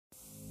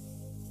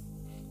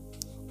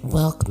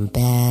Welcome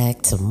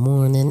back to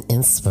Morning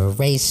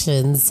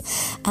Inspirations.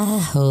 I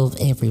hope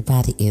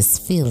everybody is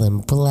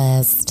feeling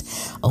blessed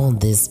on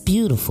this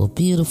beautiful,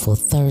 beautiful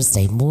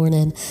Thursday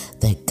morning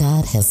that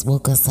God has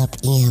woke us up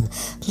in.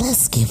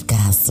 Let's give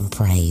God some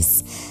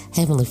praise.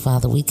 Heavenly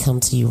Father, we come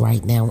to you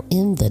right now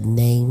in the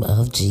name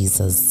of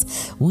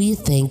Jesus. We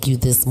thank you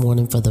this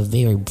morning for the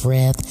very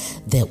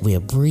breath that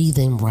we're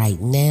breathing right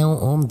now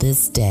on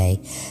this day,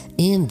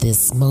 in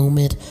this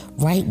moment,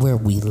 right where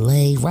we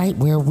lay, right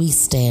where we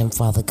stand,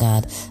 Father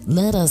God.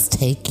 Let us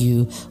take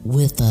you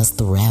with us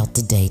throughout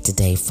the day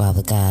today,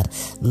 Father God.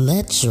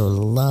 Let your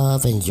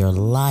love and your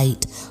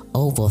light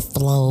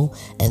overflow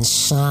and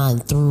shine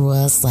through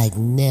us like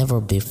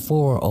never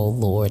before, oh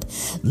Lord.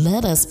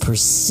 Let us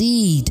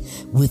proceed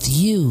with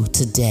you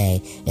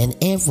today and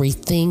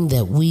everything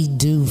that we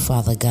do,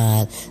 Father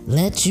God.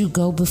 Let you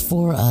go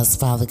before us,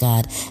 Father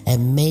God,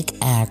 and make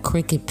our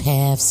crooked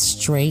paths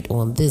straight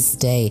on this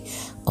day.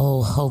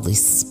 Oh, Holy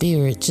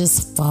Spirit,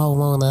 just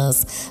fall on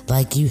us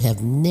like you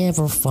have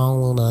never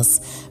fallen on us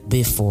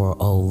before,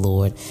 oh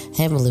Lord.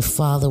 Heavenly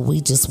Father,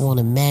 we just want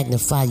to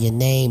magnify your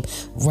name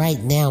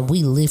right now.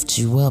 We lift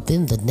you up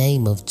in the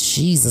name of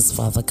Jesus,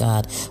 Father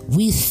God.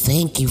 We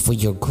thank you for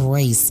your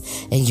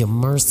grace and your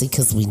mercy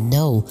because we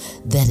know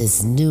that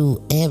is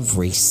new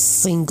every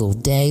single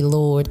day,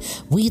 Lord.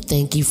 We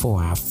thank you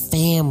for our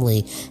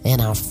family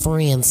and our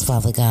friends,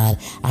 Father God,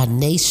 our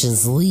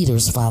nation's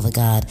leaders, Father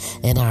God,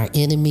 and our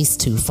enemies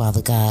too,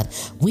 Father God.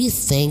 We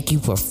thank you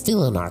for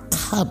filling our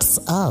cups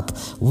up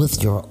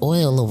with your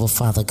oil over,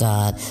 Father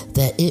God,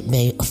 that it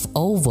may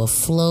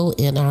overflow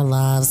in our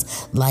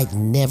lives like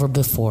never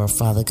before,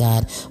 Father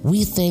God.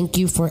 We thank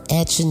you for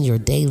etching your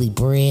daily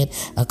bread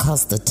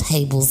across the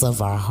tables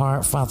of our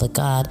heart, Father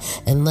God,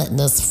 and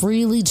letting us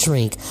freely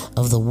drink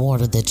of the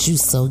water that you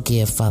so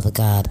give, Father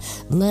God.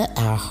 Let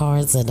our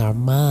hearts and our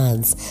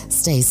minds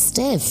stay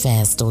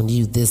steadfast on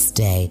you this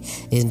day.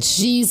 In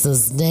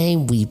Jesus'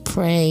 name we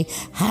pray.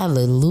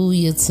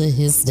 Hallelujah to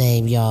his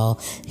name, y'all.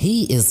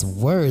 He is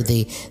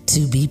worthy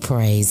to be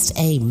praised.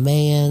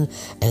 Amen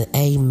and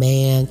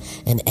amen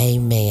and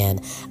amen.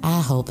 I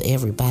hope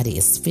everybody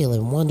is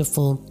feeling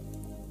wonderful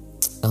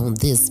on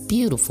this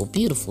beautiful,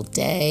 beautiful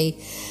day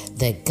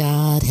that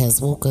God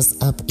has woke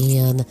us up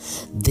in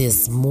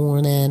this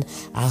morning.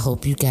 I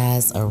hope you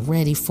guys are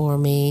ready for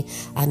me.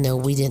 I know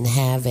we didn't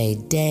have a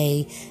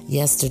day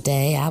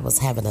yesterday. I was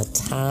having a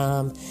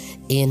time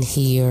in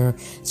here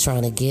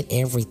trying to get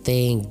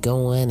everything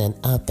going and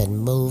up and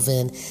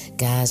moving.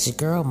 Guys, your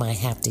girl might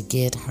have to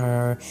get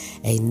her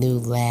a new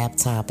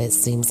laptop. It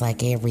seems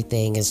like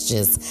everything is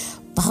just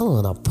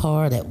falling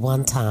apart at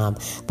one time,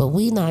 but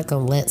we not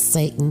gonna let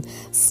Satan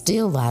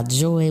steal our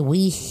joy.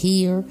 We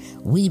here.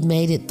 We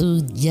made it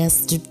through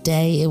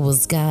yesterday. It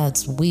was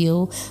God's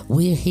will.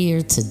 We're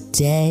here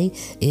today.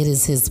 It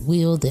is his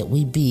will that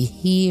we be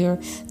here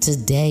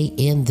today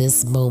in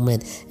this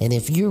moment. And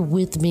if you're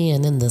with me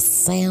and in the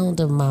sound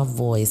of my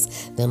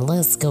voice, then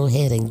let's go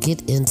ahead and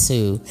get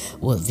into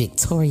what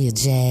Victoria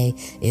J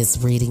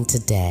is reading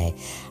today.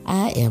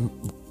 I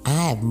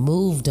have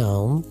moved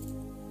on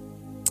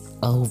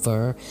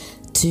over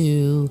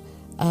to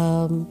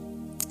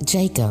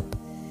Jacob,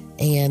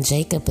 and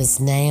Jacob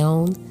is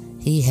now,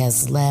 he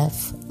has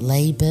left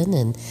Laban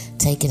and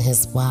taken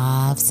his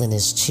wives and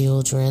his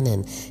children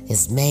and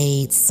his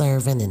maid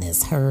servant and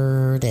his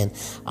herd and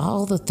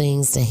all the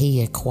things that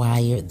he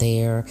acquired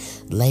there.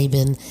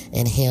 Laban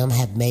and him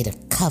have made a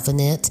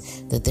covenant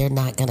that they're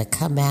not going to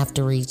come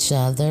after each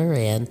other,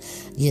 and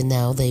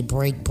they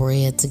break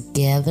bread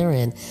together,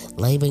 and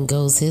Laban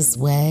goes his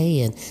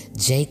way and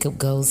Jacob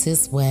goes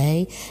his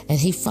way, and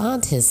he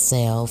finds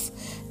himself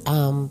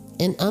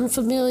in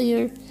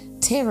unfamiliar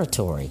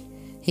territory.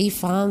 He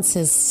finds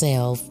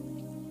himself,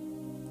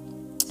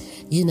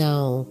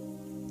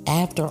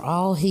 after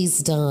all he's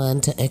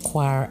done to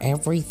acquire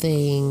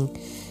everything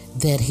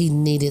that he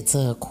needed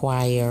to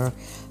acquire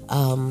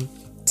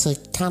to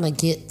kind of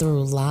get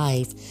through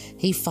life,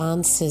 he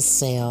finds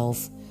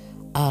himself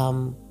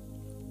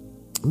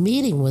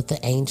meeting with the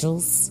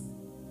angels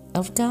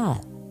of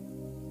God.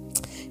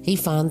 He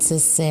finds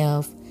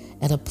himself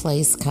at a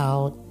place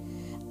called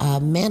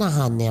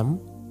Mahanaim.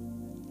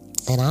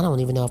 And I don't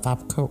even know if I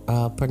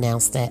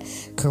pronounced that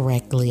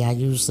correctly. I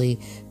usually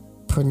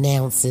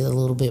pronounce it a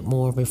little bit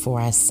more before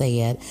I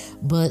say it.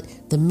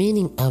 But the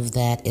meaning of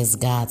that is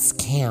God's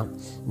camp,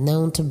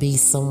 known to be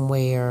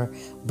somewhere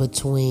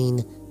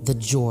between the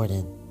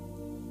Jordan,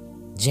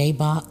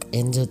 Jabbok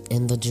and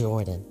the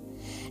Jordan.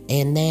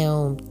 And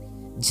now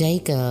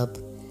Jacob,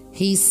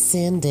 he's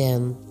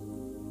sending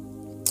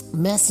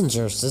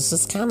messengers to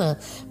just kind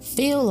of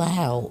feel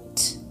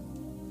out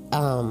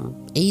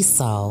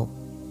Esau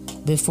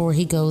before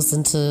he goes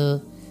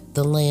into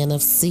the land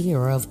of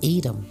Seir of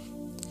Edom.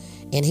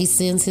 And he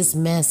sends his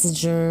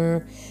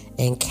messenger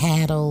and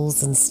cattle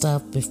and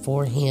stuff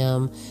before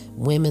him,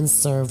 women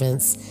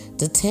servants,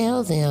 to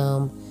tell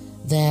them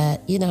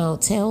that,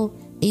 tell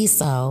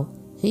Esau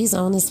he's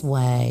on his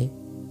way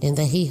and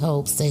that he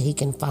hopes that he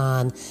can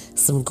find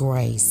some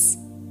grace,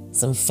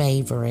 some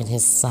favor in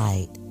his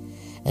sight.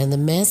 And the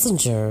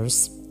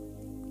messengers,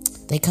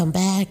 they come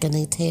back and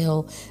they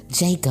tell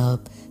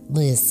Jacob,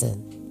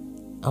 listen,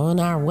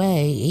 on our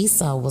way,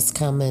 Esau was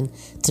coming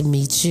to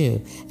meet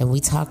you. And we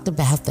talked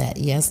about that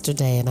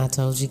yesterday. And I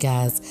told you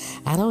guys,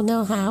 I don't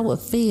know how I would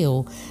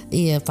feel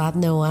if I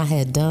know I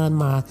had done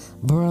my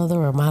brother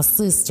or my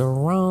sister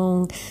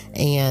wrong.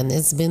 And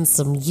it's been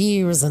some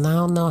years and I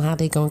don't know how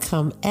they're going to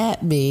come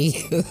at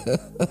me.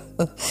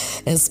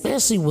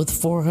 Especially with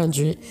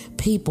 400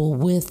 people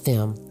with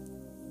them.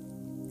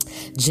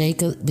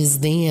 Jacob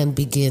then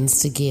begins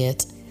to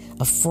get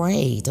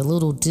afraid, a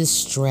little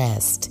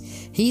distressed.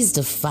 He's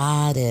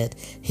divided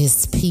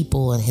his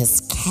people and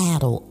his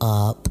cattle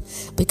up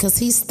because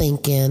he's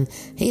thinking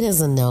he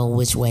doesn't know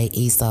which way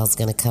Esau's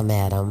going to come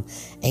at him.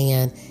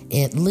 And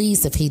at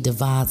least if he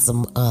divides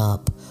them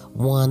up,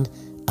 one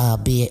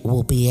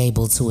will be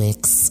able to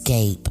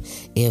escape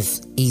if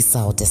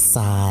Esau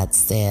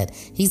decides that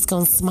he's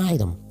going to smite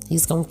him.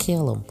 He's going to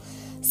kill him.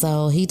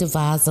 So he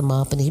divides them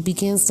up and he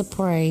begins to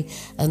pray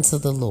unto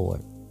the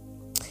Lord.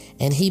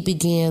 And he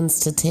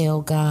begins to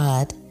tell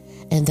God,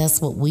 and that's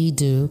what we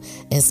do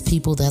as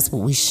people. That's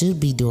what we should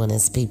be doing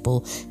as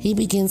people. He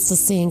begins to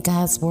send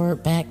God's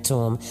word back to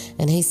him.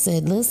 And he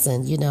said,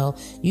 listen,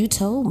 you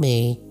told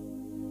me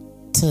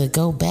to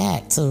go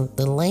back to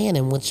the land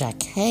in which I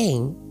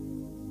came.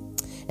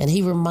 And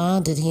he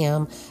reminded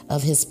him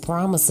of his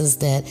promises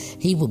that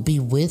he would be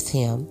with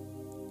him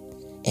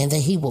and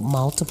that he would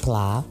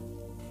multiply.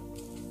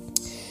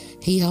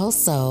 He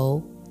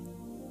also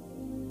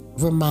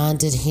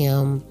reminded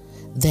him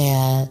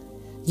that,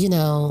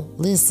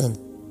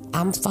 listen,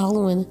 I'm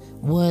following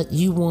what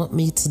you want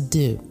me to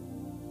do.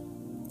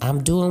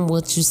 I'm doing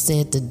what you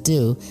said to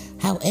do.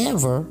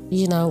 However,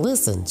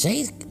 listen,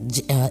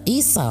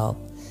 Esau,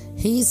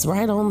 he's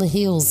right on the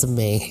heels of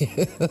me.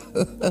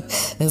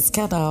 It's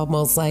kind of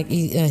almost like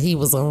he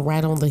was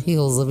right on the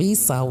heels of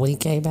Esau when he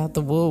came out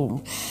the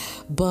womb.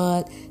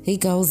 But he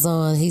goes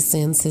on, he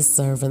sends his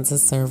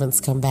servants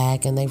come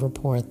back and they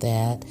report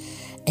that.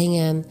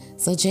 And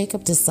so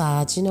Jacob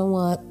decides, you know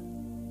what?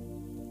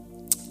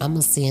 I'm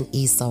going to send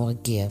Esau a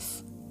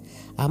gift.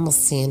 I'm going to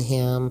send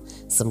him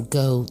some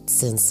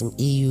goats and some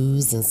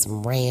ewes and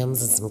some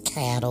rams and some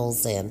cattle.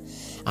 And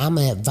I'm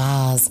going to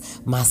advise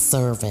my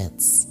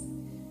servants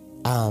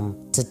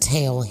to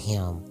tell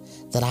him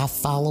that I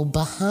follow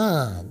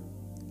behind.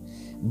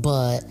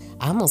 But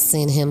I'm going to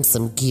send him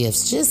some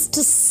gifts just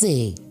to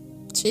see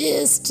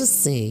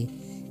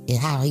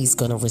how he's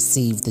going to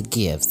receive the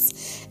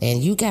gifts.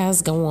 And you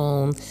guys go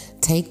on,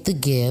 take the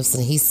gifts,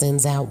 and he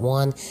sends out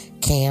one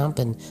camp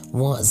and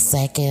one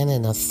second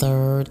and a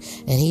third,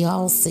 and he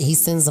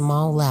sends them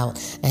all out,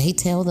 and he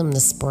tells them to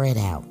spread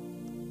out.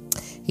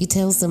 He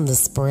tells them to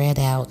spread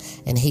out,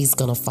 and he's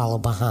going to follow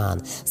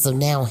behind. So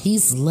now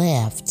he's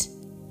left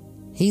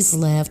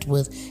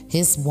with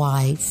his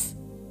wife,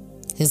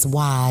 his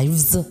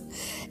wives,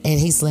 and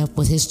he's left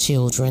with his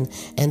children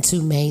and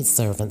 2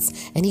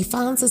 maidservants. And he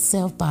finds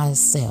himself by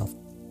himself.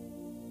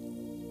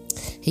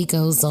 He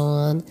goes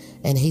on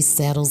and he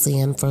settles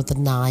in for the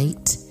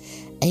night.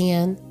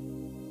 And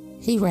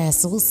he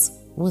wrestles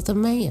with a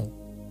man.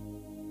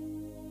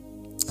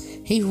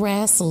 He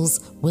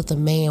wrestles with a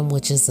man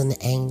which is an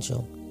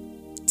angel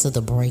to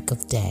the break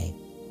of day.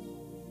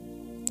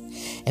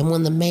 And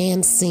when the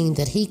man seen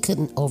that he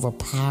couldn't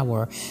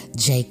overpower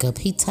Jacob,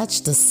 he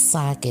touched the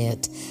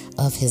socket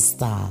of his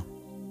thigh.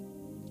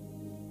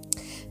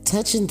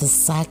 Touching the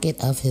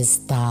socket of his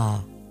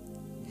thigh.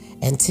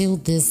 Until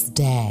this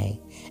day,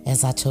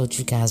 as I told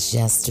you guys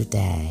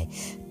yesterday,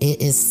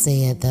 it is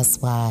said that's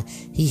why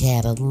he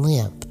had a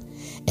limp.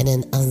 And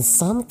in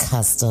some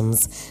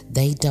customs,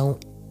 they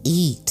don't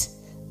eat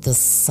the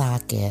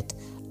socket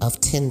of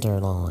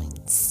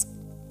tenderloins.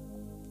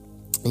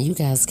 And you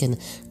guys can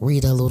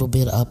read a little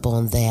bit up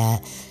on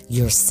that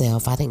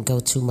yourself. I didn't go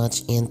too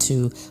much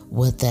into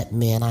what that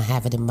meant. I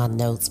have it in my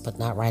notes, but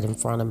not right in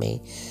front of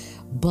me.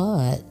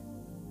 But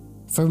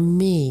for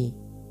me,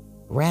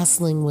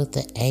 wrestling with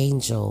the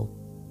angel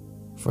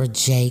for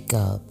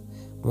Jacob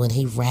when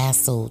he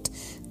wrestled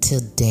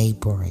till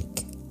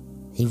daybreak.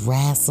 He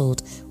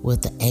wrestled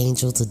with the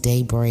angel to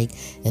daybreak,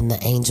 and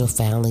the angel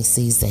finally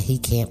sees that he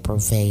can't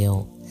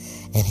prevail.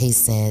 And he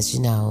says,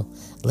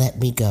 let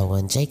me go.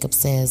 And Jacob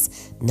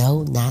says,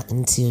 no, not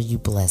until you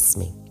bless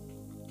me.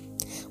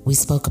 We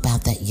spoke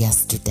about that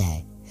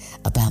yesterday,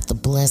 about the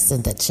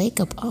blessing that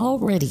Jacob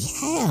already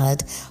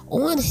had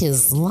on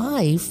his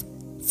life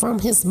from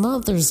his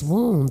mother's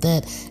womb,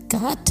 that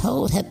God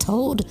had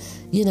told,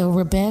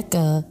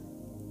 Rebecca,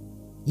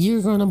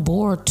 you're going to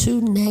bore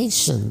 2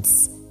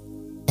 nations,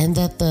 and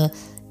that the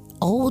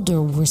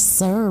older will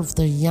serve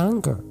the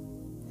younger.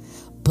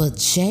 But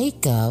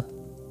Jacob,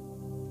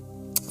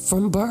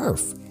 from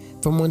birth,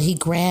 from when he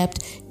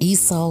grabbed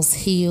Esau's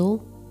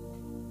heel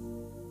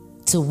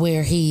to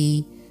where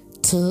he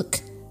took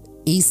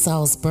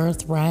Esau's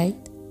birthright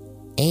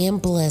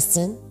and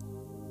blessing,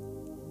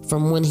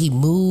 from when he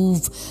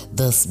moved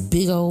this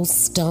big old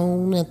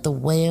stone at the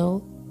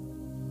well,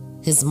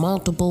 his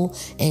multiple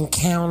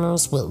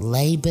encounters with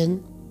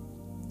Laban,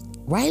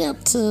 right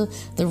up to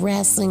the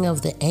wrestling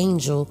of the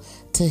angel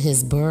to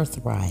his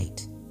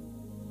birthright.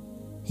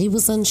 He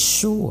was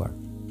unsure.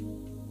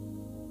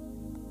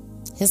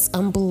 His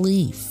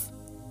unbelief,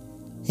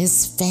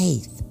 his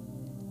faith,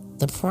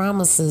 the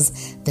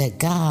promises that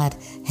God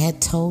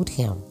had told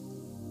him.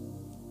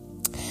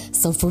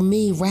 So for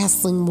me,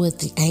 wrestling with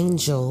the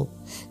angel,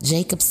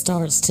 Jacob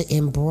starts to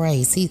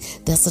embrace.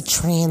 That's a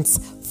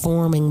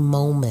transforming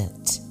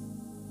moment.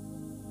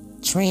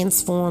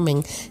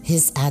 Transforming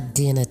his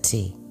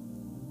identity.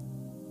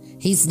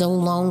 He's no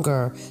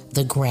longer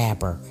the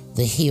grabber,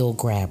 the heel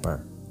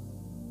grabber.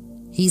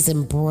 He's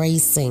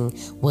embracing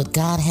what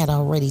God had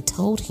already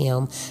told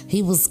him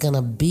he was going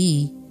to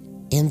be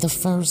in the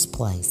first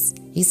place.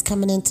 He's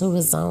coming into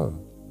his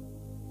own.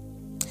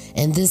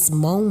 And this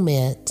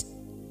moment,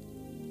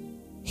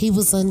 he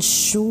was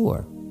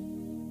unsure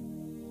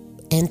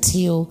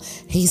until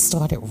he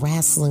started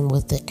wrestling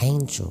with the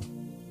angel.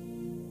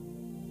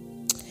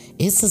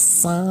 It's a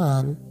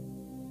sign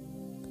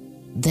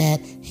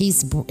that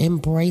he's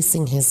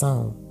embracing his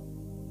own.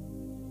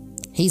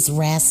 He's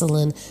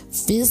wrestling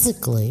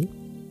physically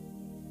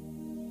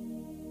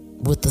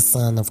with the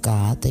Son of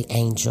God, the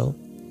angel,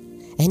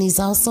 and he's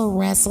also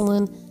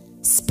wrestling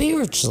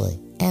spiritually,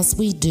 as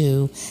we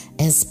do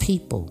as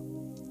people,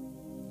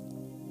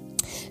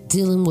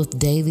 dealing with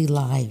daily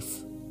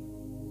life,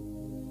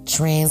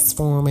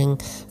 transforming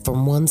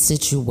from one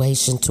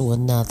situation to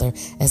another,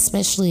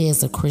 especially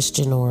as a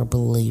Christian or a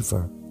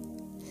believer,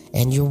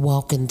 and you're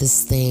walking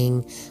this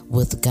thing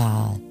with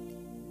God,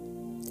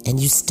 and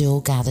you still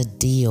got to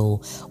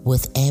deal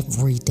with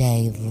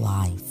everyday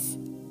life.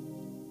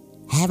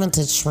 Having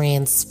to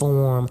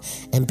transform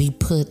and be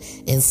put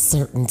in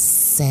certain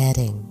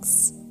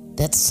settings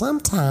that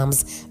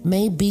sometimes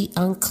may be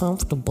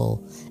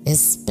uncomfortable,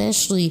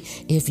 especially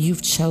if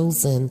you've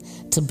chosen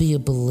to be a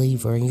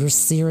believer and you're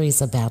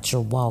serious about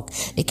your walk.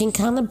 It can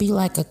kind of be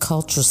like a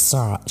culture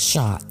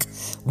shock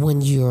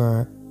when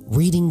you're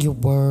reading your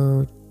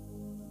word,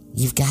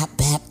 you've got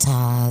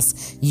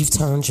baptized, you've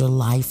turned your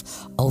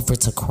life over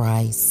to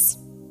Christ.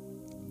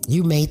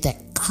 You made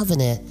that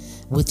covenant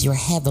with your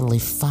Heavenly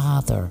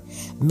Father,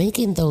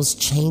 making those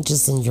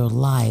changes in your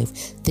life,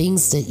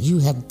 things that you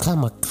have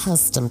become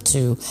accustomed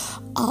to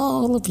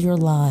all of your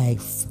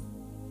life,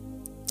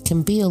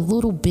 can be a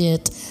little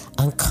bit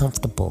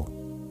uncomfortable.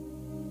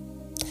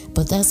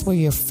 But that's where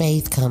your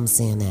faith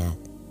comes in at,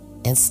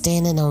 and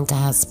standing on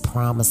God's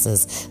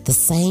promises, the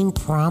same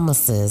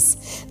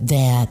promises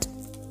that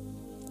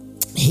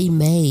he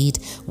made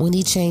when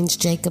he changed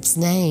Jacob's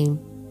name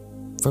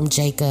from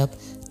Jacob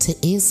to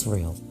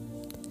Israel.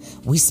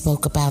 We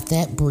spoke about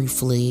that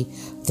briefly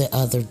the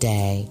other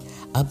day,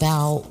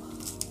 about,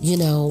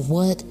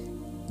 what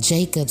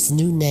Jacob's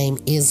new name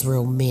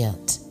Israel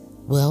meant.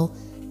 Well,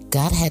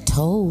 God had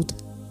told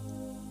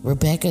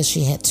Rebekah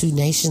she had two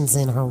nations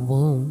in her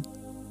womb,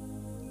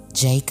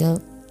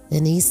 Jacob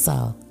and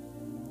Esau.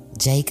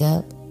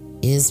 Jacob,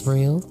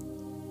 Israel,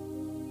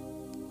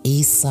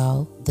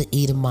 Esau, the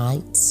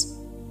Edomites.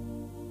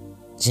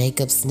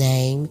 Jacob's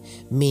name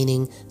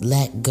meaning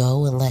let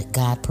go and let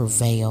God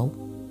prevail.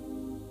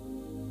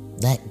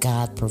 Let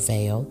God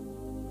prevail.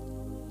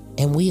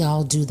 And we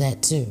all do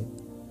that too.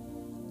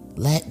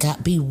 Let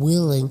God, be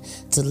willing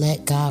to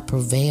let God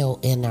prevail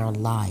in our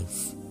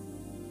life.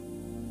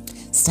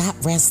 Stop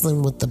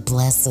wrestling with the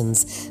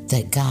blessings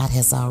that God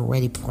has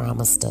already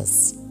promised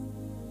us.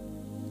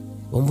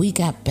 When we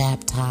got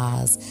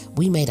baptized,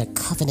 we made a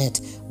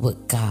covenant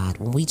with God.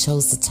 When we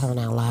chose to turn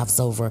our lives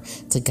over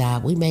to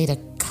God, we made a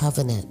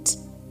covenant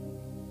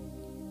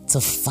to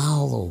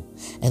follow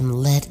and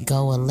let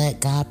go and let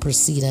God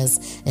precede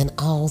us in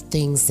all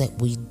things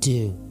that we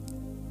do.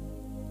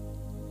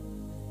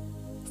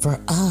 For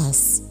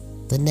us,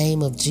 the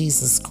name of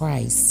Jesus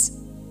Christ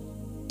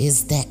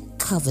is that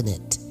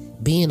covenant,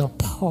 being a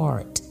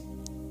part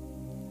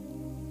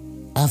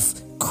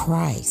of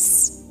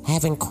Christ,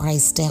 having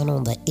Christ down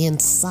on the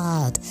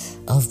inside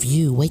of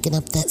you, waking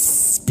up that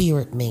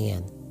spirit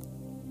man.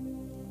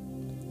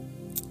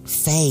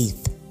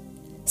 Faith,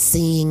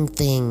 seeing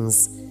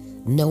things,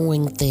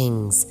 knowing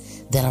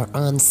things that are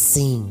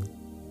unseen.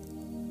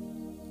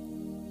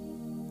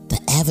 The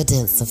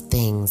evidence of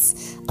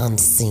things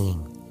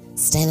unseen.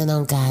 Standing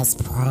on God's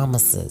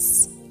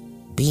promises.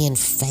 Being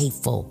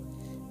faithful,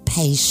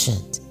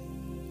 patient,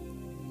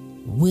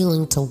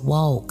 willing to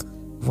walk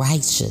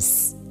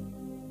righteous.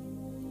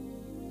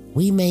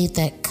 We made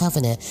that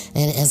covenant,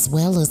 and as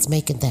well as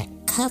making that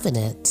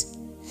covenant,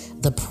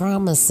 the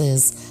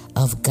promises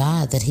of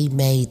God that he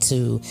made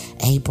to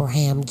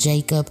Abraham,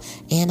 Jacob,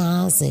 and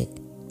Isaac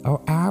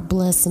are our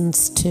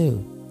blessings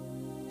too.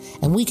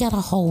 And we got to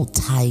hold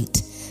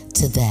tight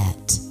to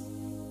that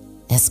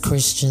as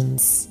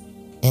Christians,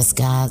 as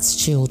God's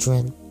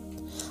children.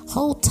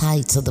 Hold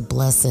tight to the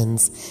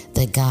blessings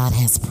that God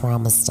has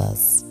promised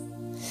us.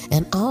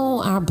 And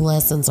all our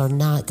blessings are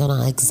not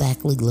going to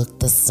exactly look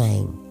the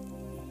same.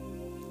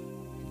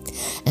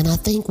 And I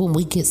think when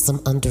we get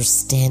some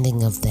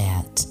understanding of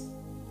that,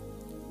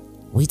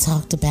 we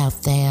talked about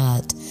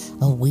that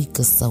a week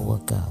or so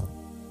ago.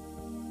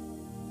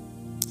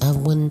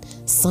 of when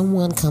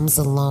someone comes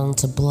along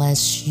to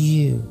bless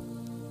you.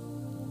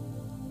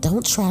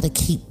 Don't try to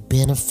keep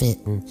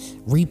benefiting,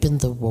 reaping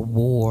the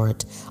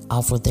reward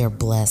off of their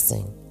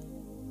blessing.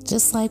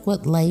 Just like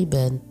what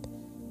Laban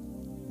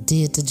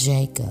did to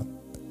Jacob.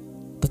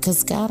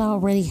 Because God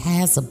already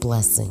has a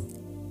blessing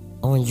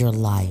on your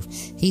life.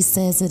 He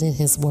says it in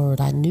his word.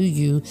 I knew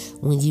you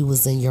when you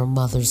was in your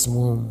mother's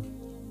womb.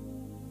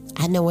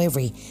 I know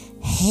every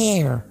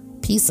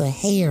piece of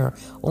hair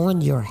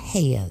on your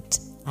head.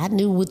 I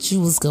knew what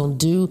you was going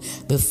to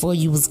do before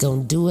you was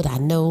going to do it. I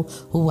know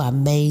who I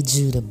made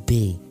you to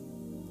be.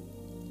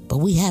 But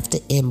we have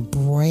to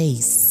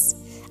embrace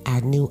our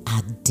new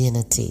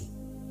identity.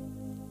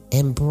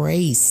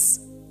 Embrace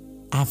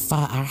our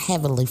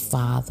Heavenly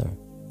Father.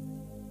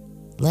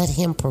 Let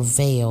him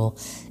prevail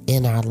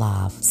in our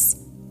lives.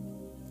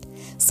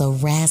 So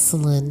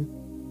wrestling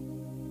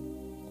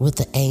with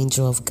the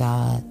angel of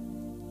God,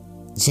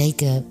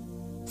 Jacob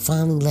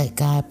finally let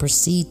God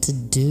proceed to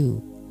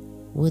do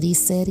what he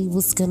said he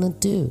was going to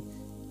do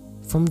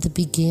from the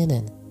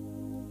beginning.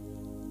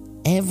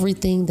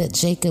 Everything that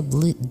Jacob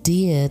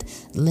did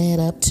led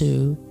up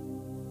to,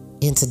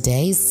 in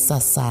today's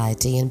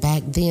society, and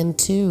back then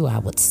too, I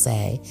would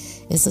say,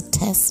 is a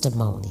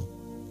testimony.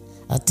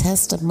 A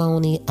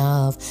testimony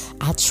of,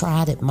 I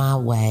tried it my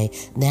way,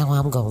 now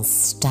I'm going to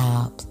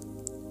stop,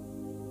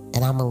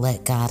 and I'm going to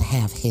let God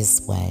have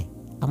his way.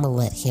 I'm going to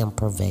let him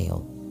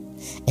prevail.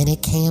 And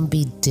it can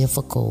be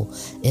difficult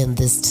in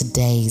this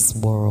today's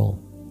world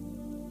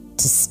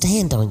to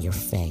stand on your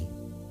faith,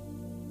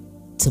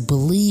 to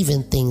believe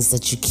in things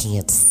that you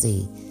can't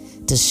see,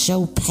 to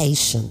show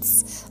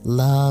patience,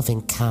 love,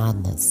 and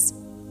kindness.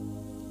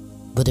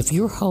 But if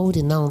you're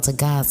holding on to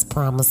God's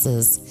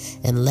promises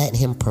and letting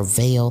him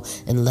prevail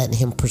and letting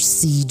him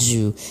precede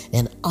you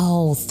in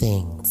all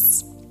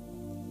things,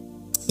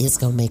 it's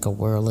going to make a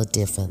world of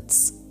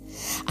difference.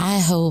 I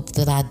hope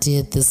that I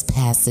did this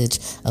passage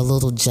a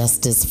little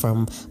justice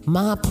from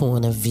my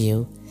point of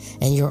view,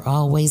 and you're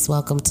always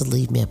welcome to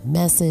leave me a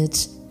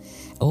message,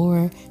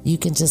 or you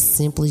can just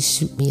simply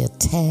shoot me a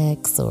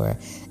text or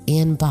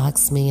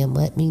inbox me and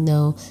let me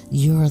know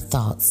your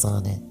thoughts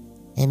on it,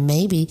 and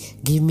maybe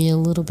give me a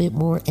little bit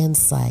more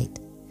insight.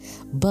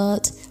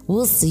 But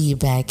we'll see you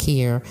back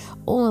here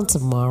on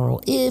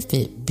tomorrow, if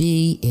it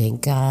be in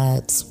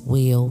God's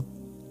will.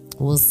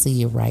 We'll see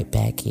you right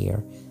back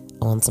here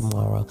on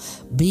tomorrow.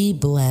 Be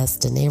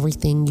blessed in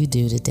everything you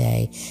do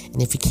today.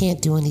 And if you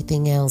can't do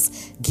anything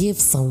else, give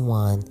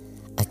someone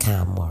a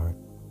kind word.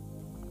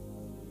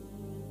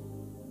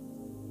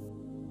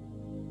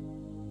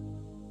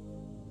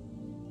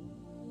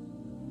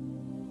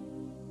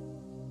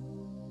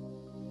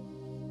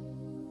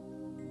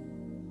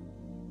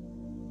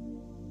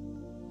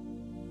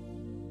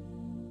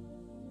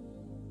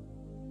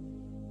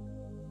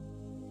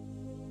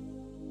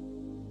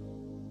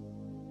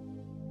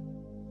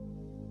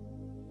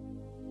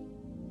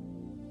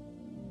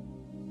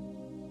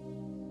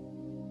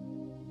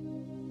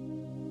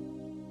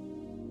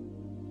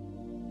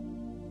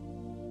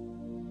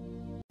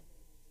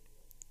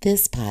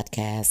 This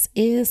podcast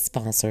is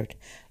sponsored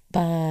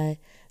by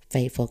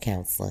Faithful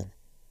Counseling.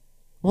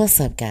 What's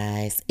up,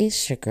 guys?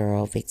 It's your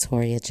girl,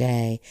 Victoria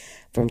J.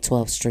 from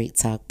 12th Street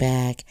Talk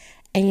Back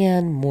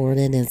and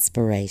Morning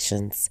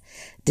Inspirations.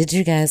 Did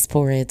you guys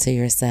pour into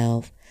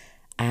yourself?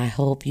 I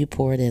hope you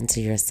poured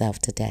into yourself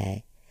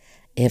today.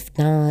 If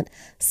not,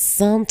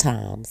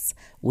 sometimes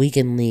we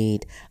can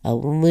need a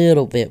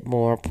little bit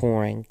more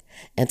pouring.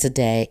 And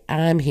today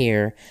I'm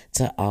here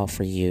to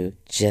offer you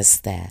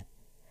just that.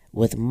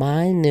 With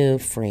my new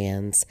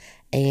friends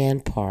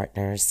and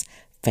partners,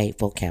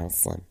 Faithful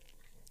Counseling.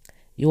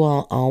 You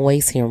all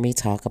always hear me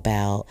talk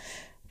about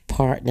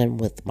partnering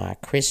with my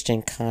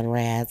Christian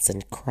comrades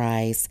in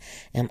Christ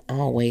and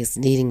always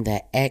needing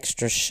that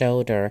extra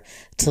shoulder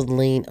to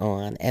lean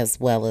on, as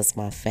well as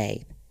my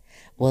faith.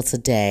 Well,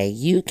 today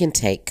you can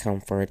take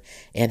comfort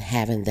in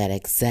having that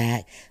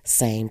exact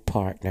same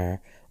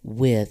partner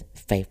with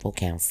Faithful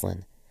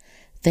Counseling.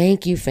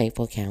 Thank you,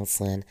 Faithful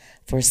Counseling,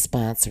 for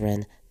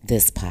sponsoring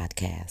this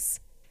podcast.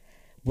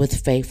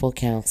 With Faithful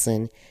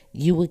Counseling,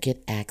 you will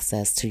get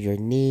access to your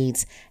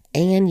needs,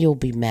 and you'll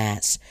be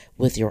matched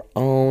with your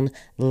own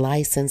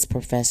licensed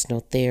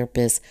professional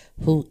therapist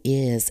who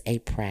is a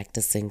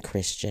practicing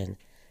Christian.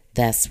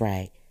 That's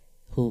right,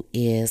 who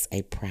is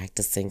a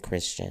practicing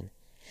Christian.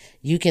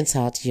 You can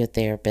talk to your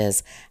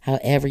therapist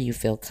however you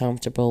feel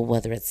comfortable,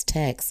 whether it's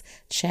text,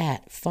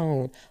 chat,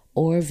 phone,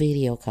 or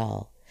video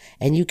call.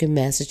 And you can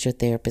message your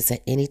therapist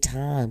at any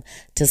time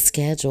to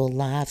schedule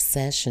live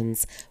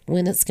sessions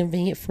when it's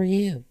convenient for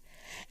you.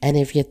 And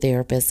if your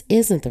therapist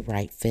isn't the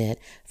right fit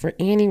for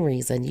any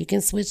reason, you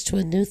can switch to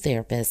a new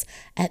therapist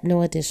at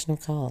no additional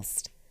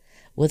cost.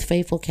 With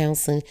Faithful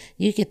Counseling,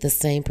 you get the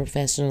same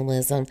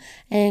professionalism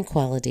and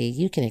quality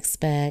you can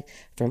expect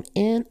from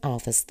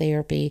in-office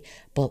therapy,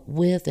 but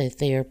with a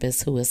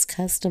therapist who is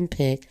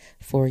custom-picked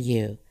for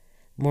you.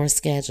 More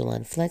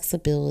scheduling,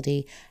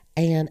 flexibility,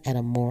 and at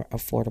a more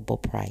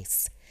affordable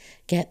price.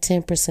 Get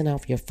 10%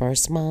 off your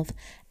first month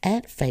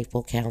at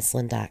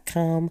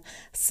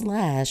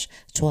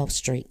faithfulcounseling.com/12th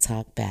Street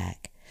Talk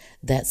Back.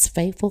 That's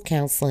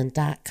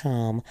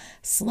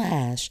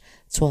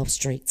faithfulcounseling.com/12th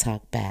Street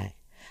Talk Back.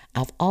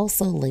 I've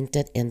also linked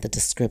it in the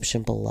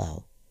description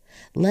below.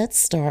 Let's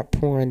start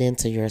pouring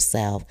into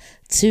yourself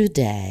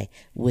today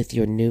with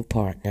your new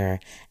partner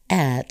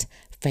at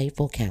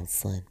Faithful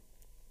Counseling.